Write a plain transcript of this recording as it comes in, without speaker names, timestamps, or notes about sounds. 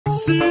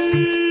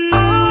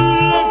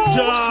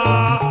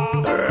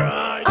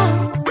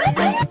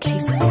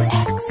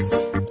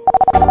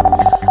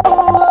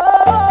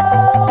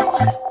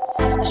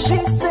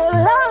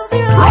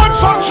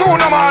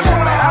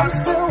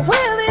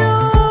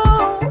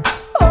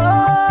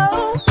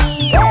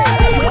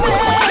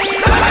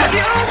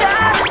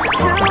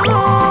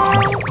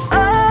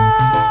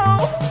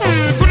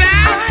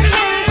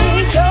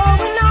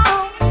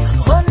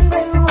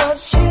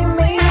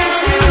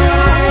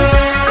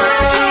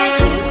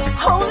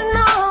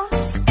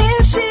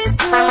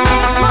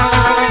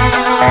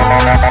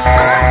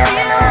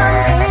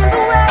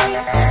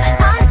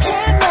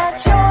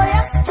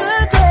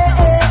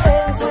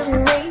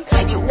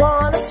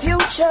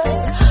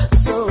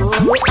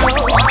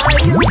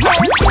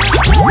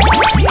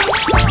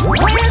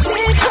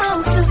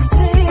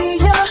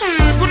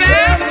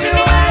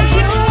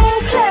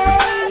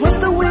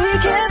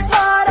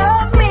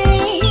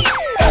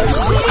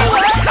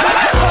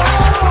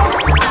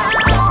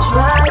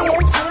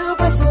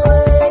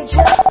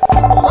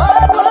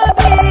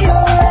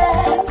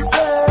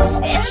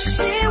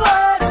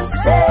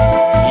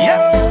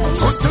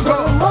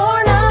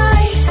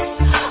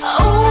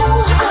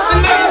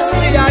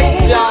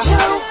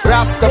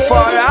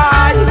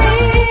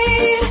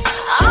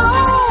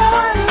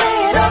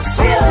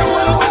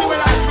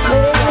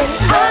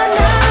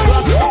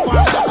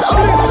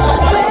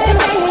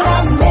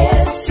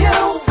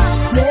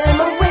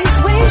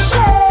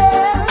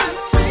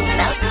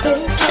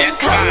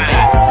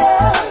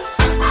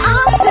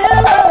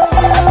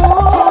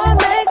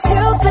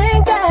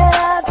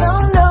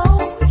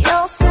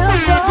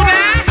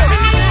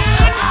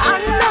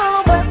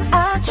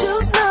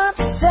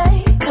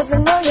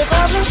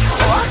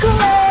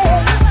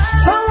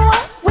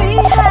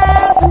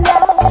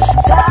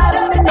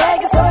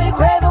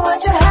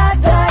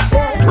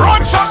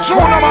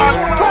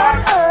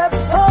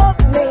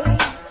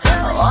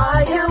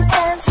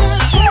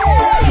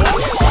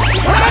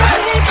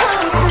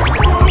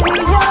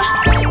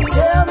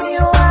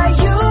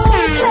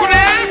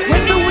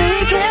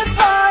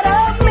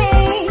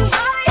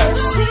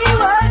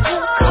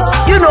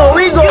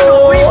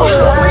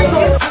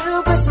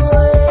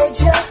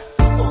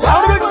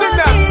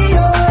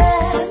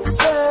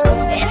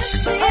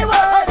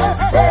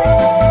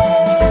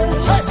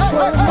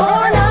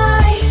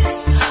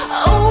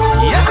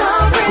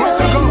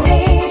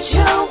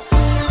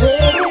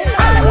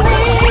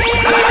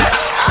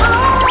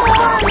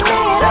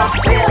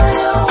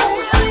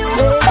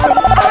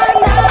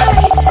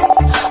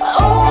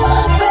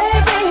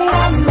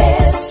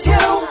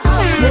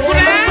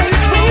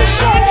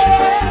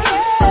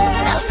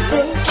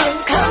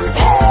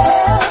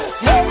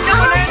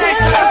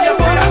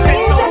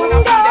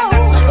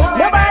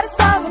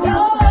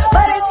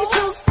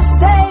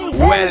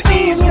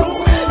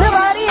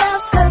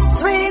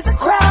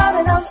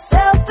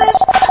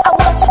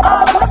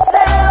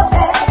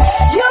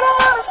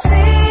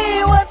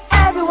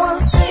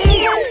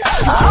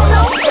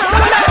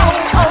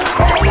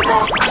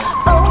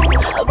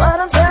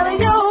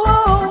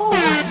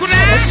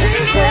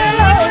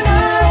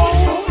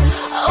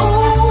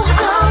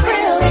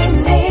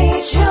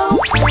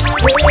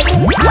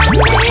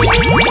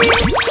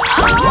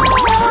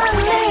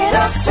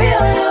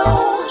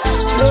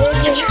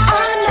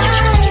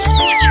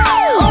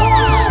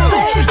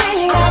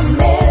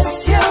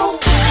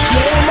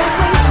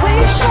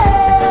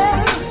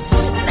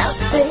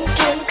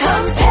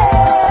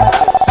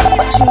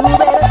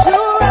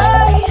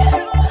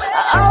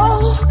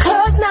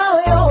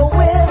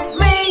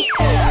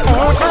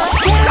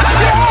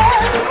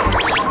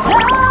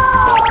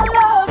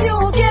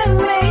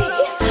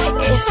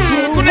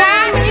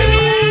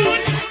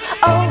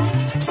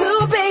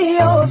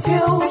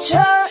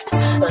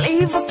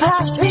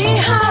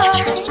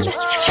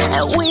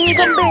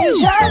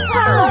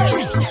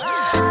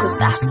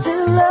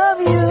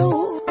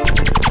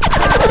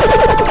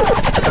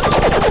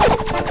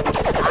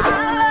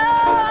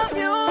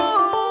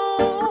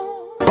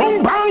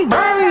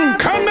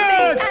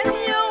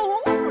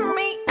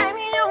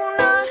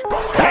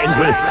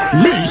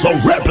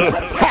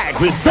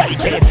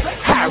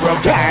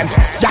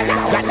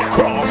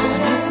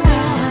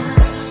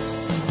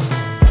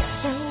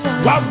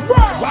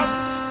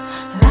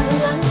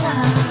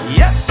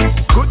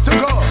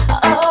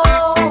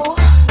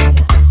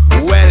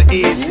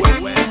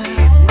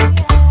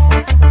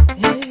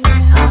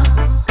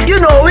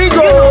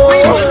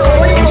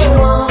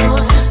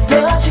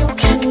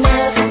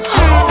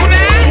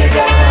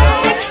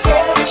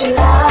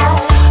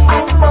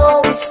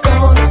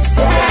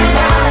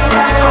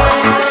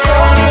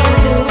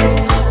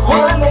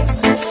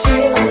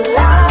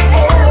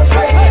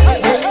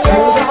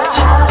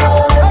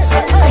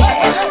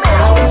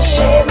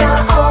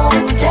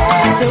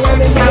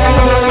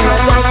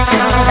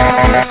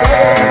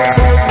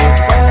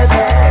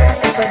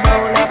If I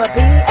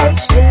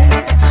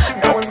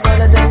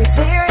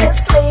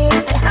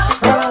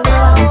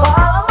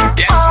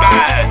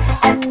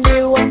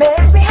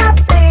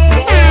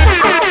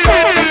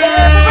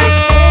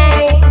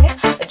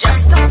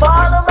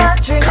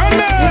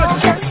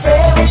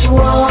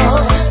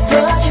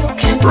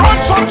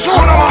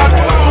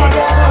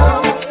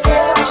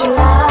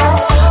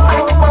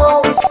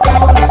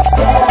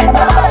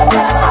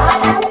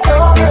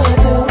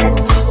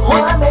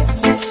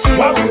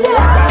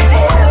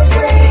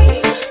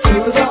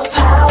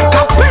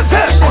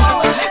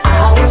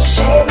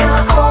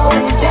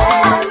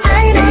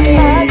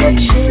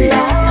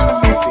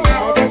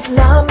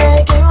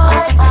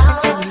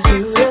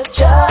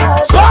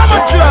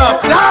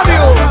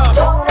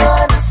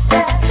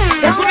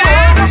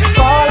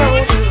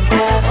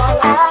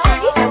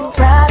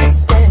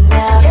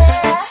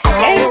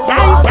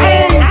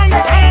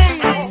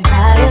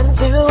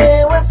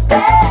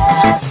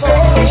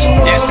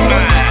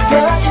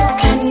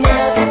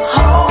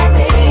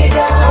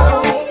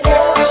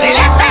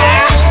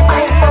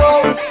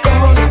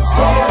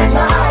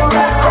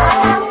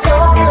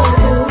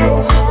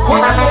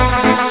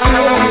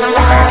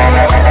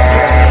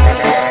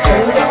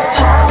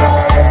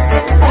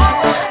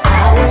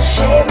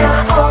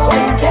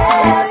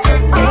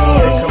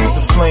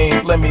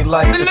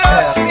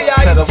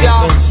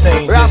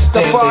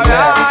thing they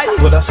mad.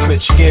 But I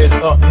switch gears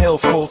uphill,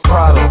 full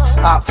throttle.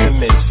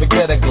 Optimist,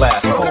 forget a glass,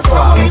 full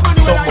bottle.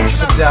 So much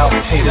for doubt,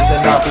 haters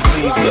and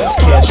non-believers.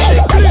 Can't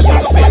shake me,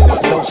 I'm fit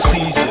with no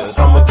seizures.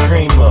 I'm a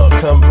dreamer,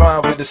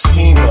 combined with a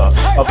schemer.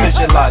 I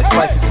visualize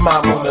life is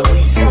my Mona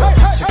Lisa.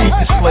 So keep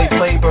the slave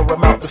labor,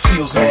 I'm out the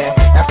fields, man.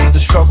 After the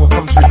struggle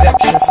comes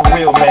redemption for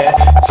real, man.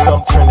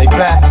 Some turn they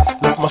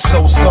back, left my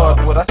soul scarred,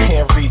 but I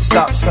can't read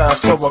stop signs,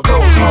 so I go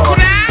hard.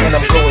 And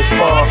I'm going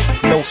far,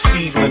 no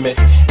speed limit.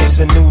 It's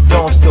a new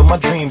dawn, still my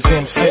dreams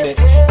infinite.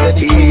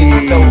 Dedicated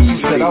to those who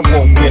said I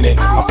won't win it.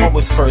 I'm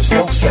always first,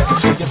 no second,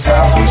 so your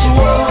time.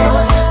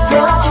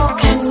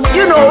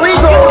 You know we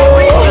go.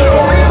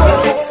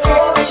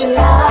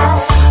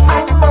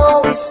 I'm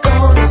always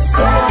gonna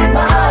stand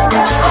my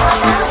life.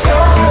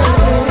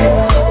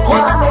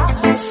 What makes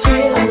me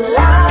feel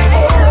alive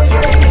and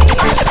free?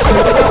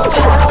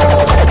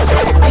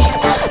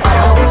 I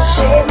will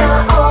shape my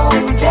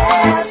own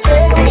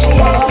destiny.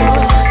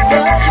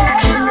 But you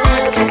can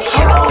never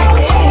hold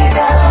me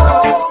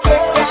down.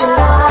 Such a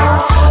lie.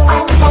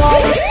 I'm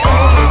always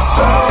gonna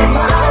stand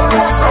my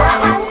life.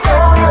 I'm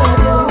gonna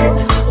do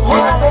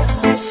what makes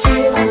me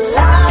feel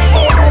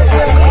alive and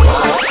free.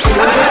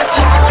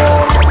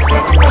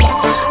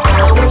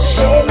 I will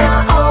shape my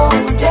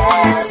own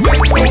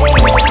destiny.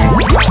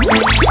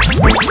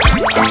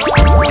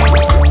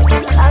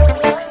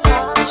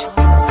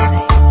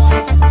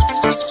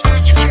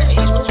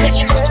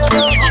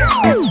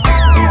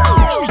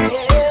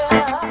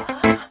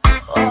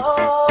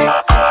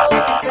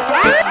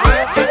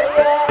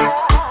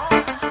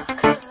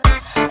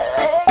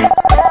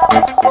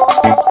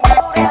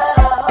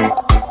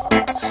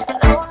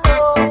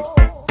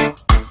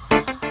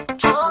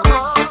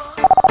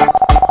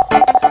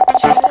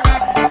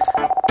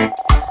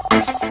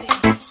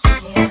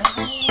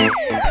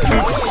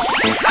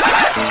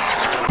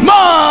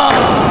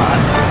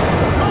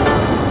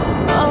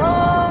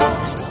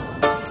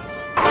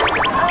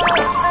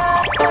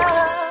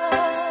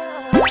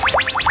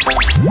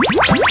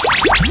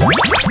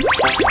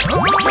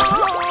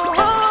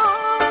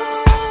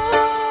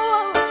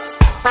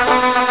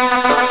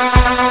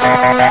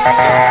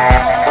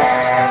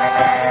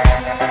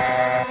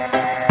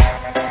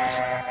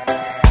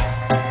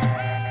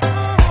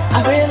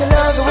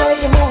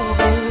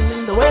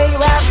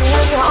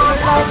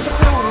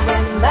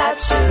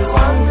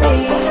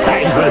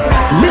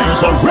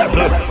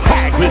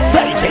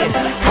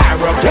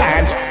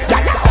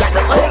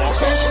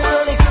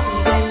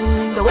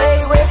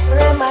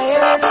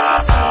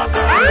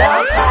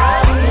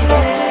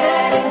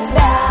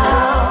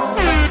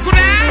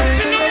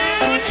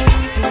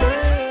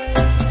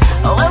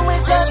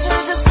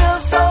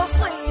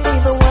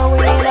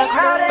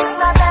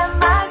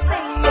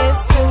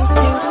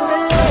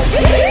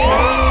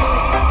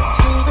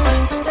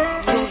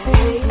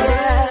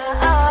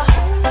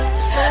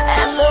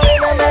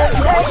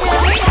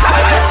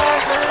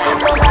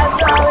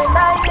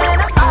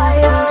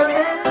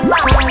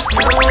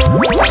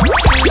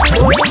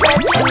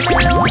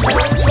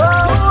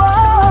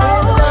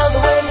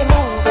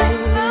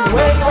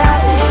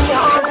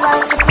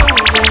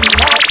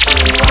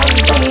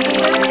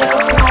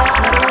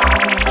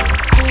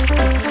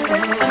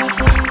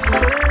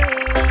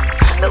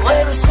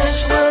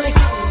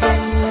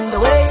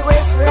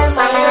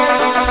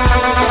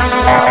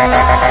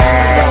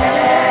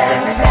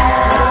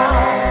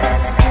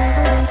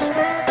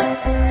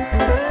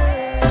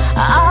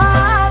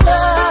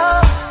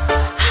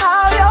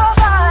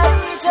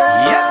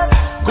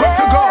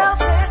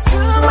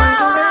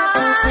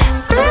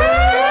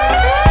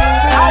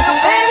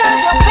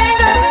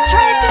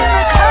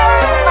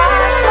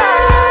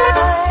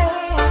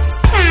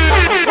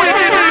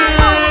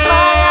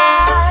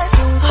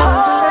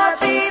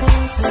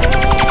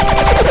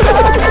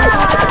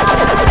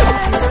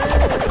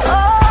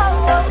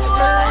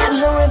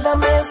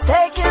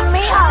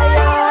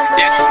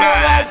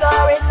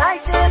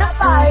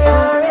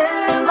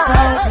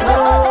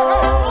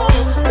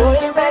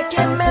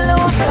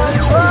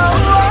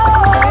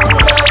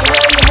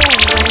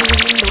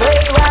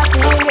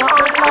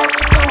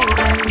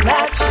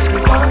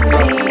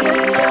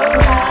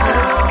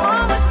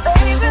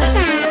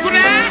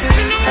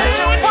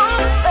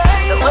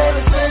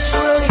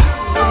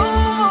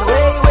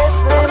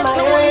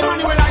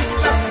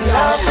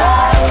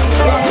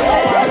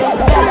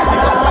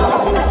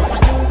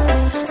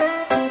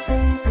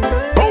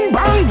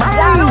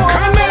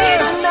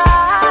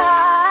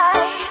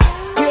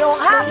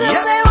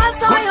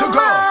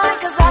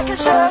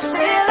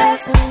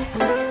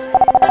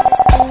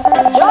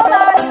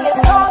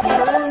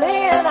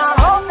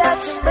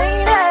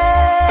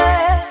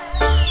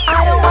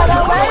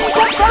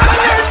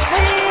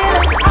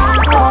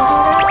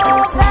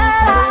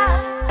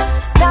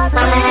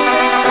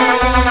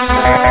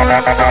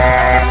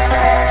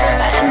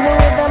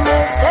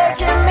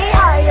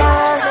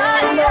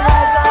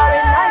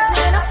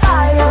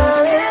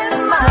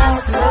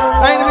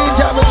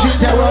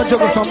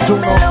 juggle some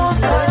tune up.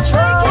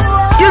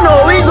 You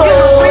know we go.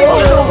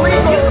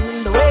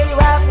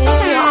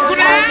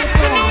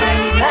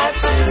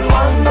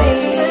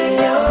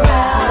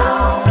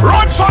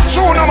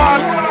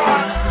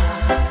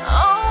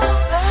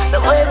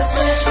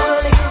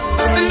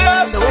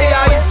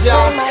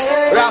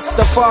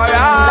 Rastafari.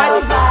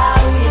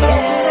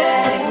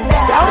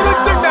 Sound it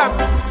to them.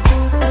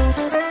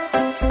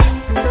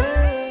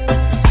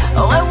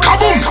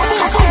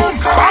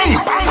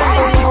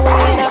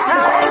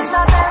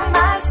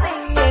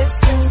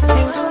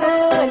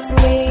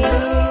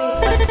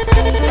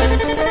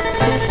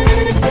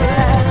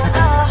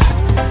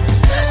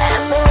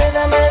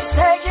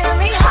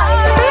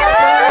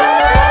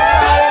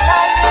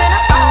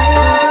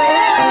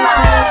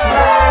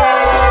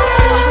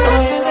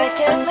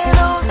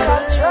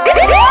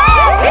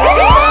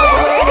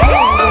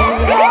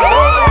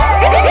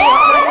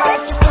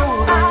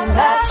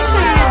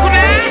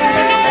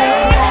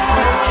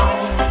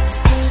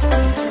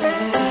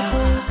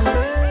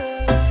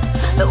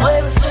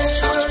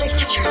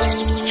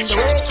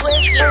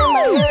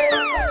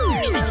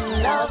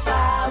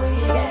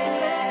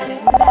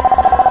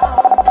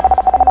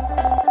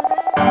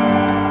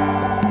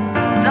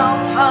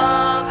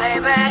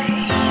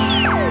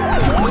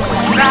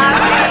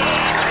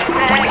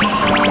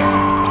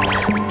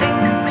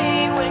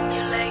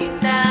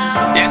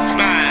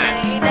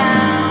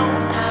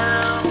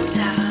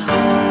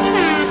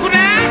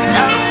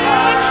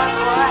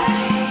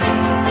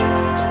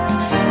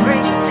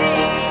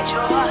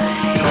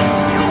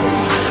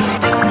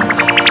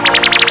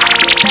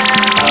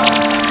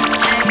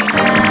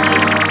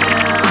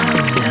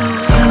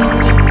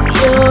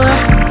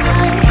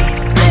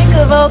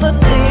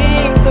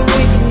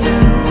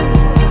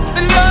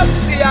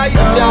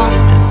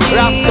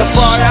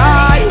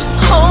 Rastafari,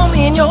 just hold me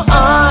in your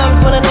arms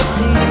when I'm next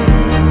to you.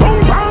 Boom,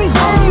 boom,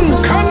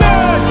 boom,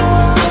 connect.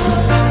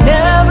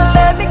 Never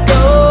let me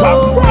go.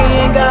 We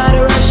ain't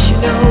gotta rush, you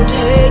know,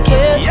 take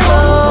it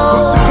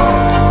slow.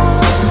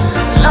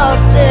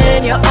 Lost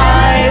in your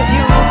eyes,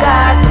 you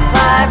got the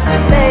vibes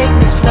that make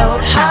me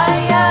float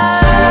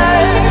higher.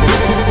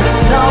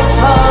 So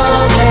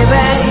far,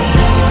 baby,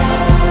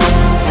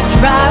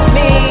 drive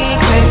me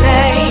crazy.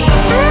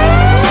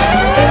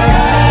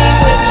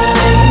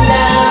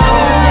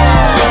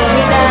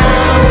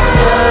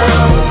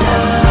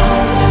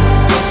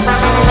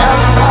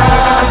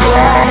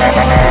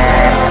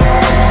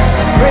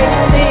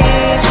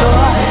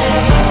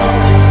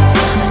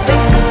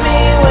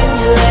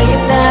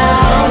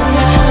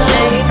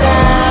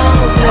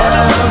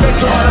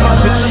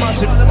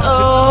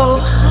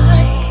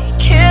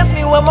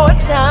 One more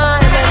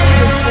time, I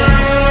need a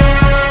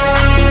face.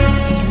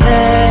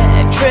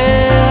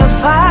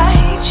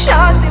 Electrified,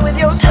 shock me with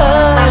your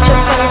touch, a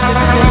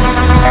perfect fit.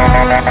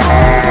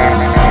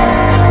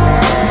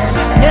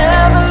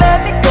 Never let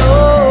me go,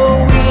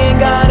 we ain't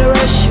gotta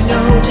rush, you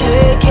know,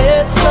 take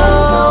it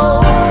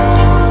slow.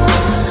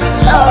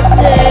 Lost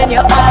in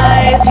your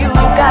eyes, you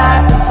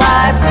got the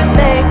vibes that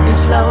make me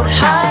float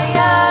higher.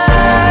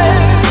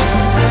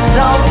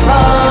 So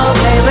far,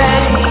 baby,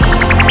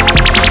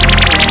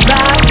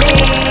 drive me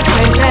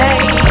crazy.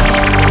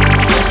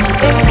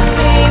 Pick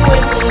me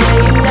when you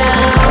lay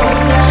down,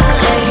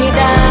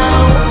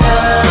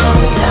 down,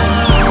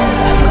 down.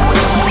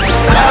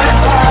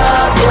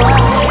 Love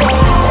boy,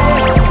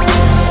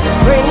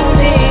 bring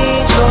me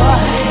joy.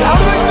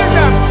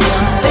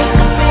 Pick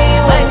me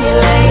when you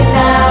lay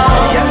down,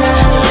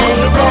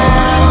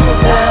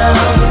 down.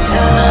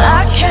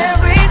 I can't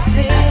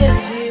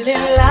resist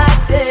feeling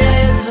like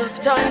this,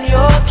 hooked on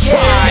your kiss.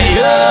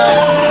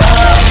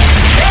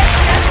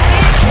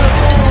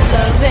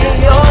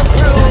 Your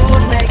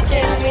groove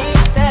making me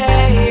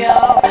say,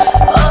 oh,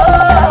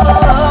 oh,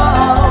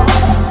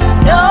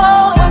 no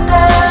one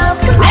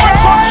else can play.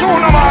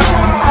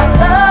 I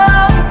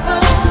love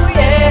you,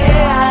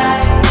 yeah.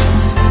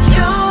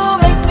 You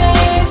make me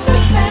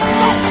feel safe.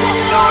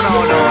 No.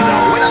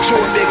 When I show a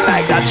big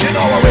like that, you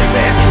know what we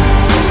say.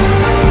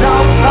 So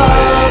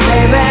far,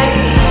 baby,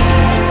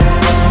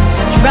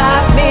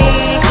 drive me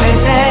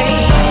crazy.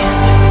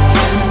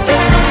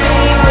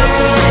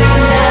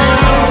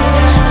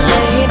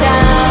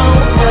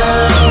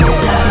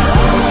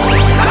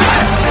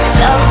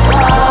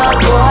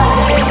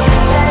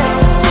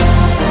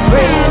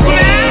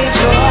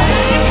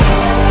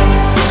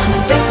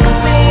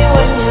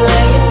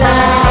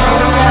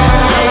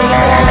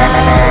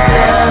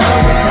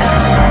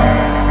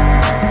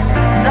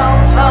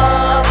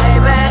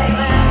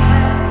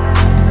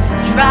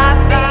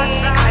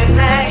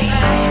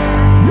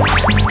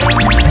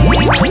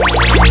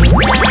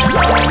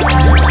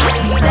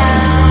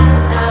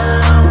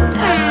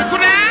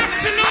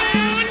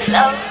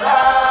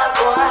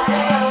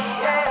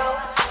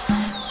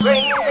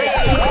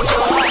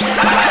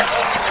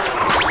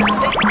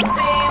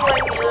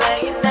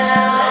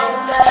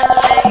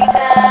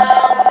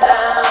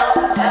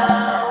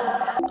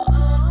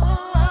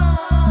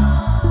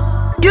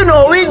 You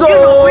know we go.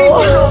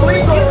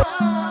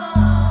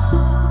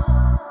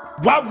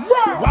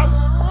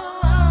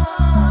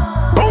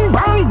 Boom,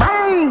 bang,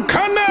 bang,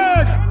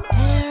 connect.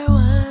 There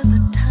was a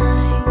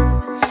time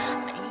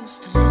I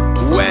used to look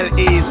well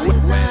easy.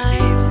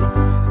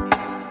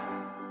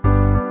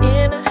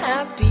 in a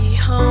happy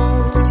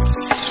home.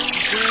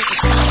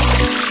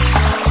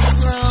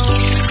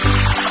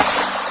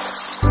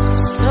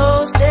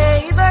 Those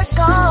days are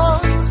gone.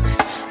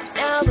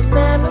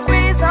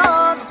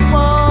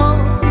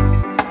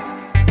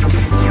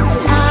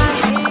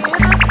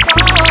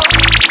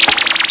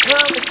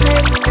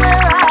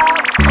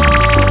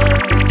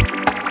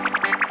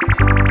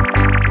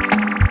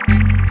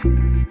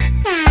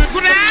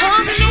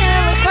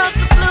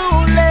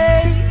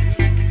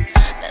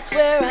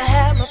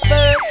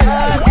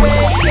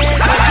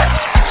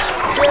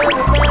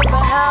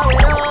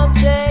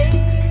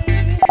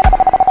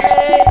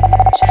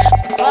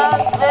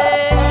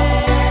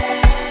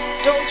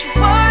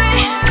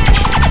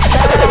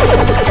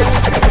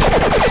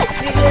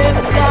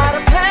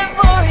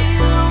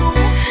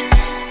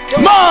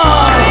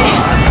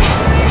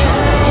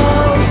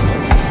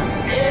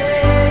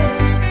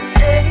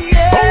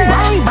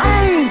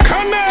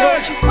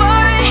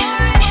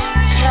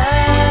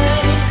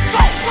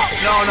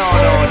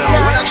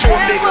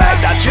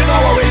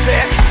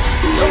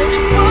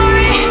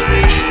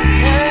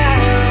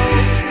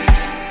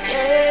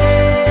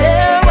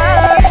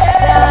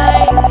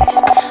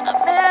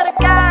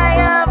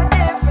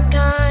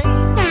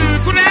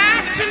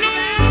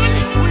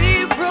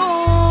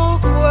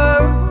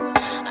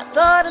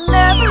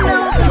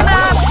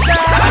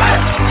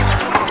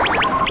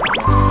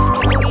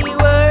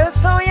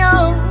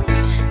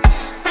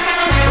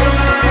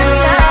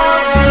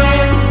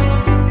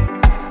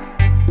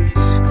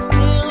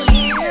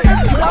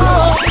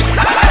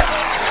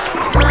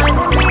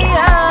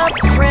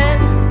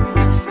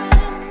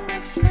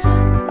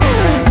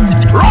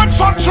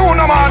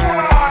 man.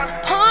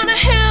 On a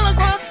hill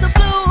across the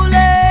blue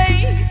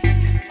lake,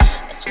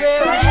 that's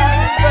where I had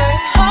my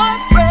first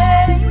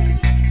heartbreak.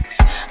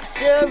 I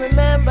still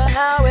remember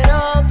how it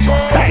all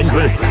changed.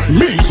 Angry,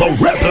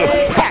 miserable,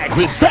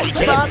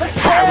 aggravated,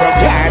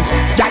 arrogant.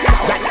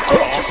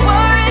 Don't you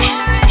worry,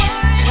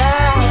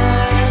 child.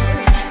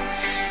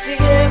 See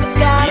him, it's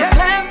got a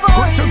plan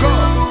for you.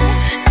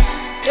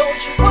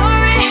 Don't you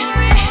worry,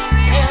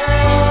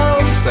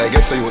 now. So I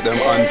get to you with them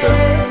anthem.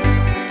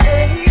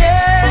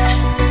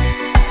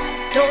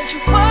 Don't you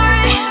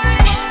worry,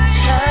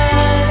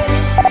 child.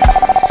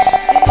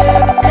 See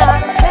heaven's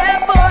got a plan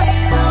for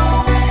you.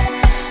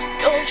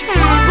 Don't you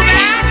worry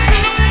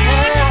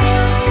now.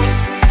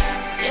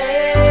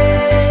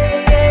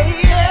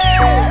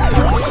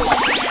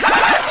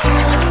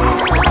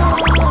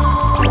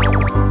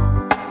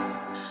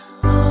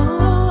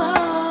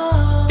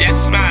 Yes,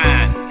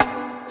 man.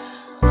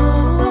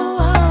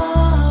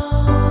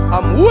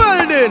 I'm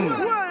welding.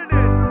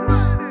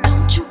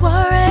 Don't you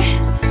worry.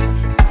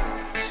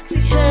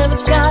 See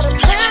heaven's got a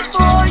plan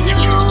for you.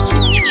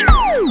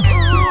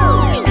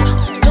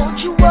 Don't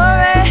you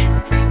worry.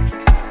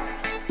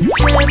 See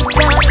heaven's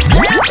got a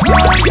plan for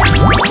you.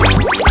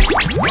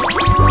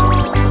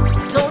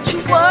 Don't you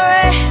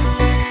worry.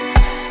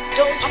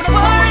 Don't you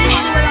worry,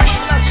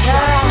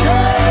 child.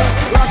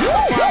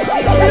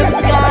 See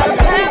heaven's got a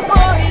plan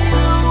for you.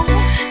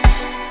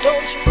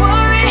 Don't you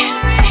worry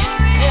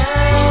now.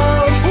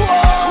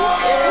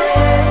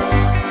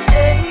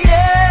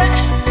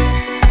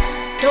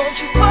 Don't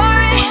you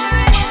worry,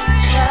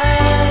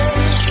 child.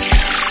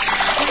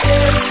 See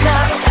heaven's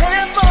got a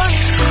plan for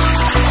you.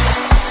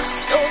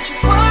 Don't you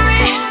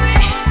worry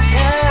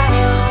now.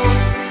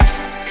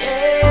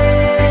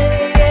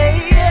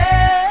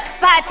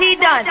 Party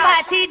done,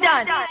 party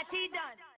done.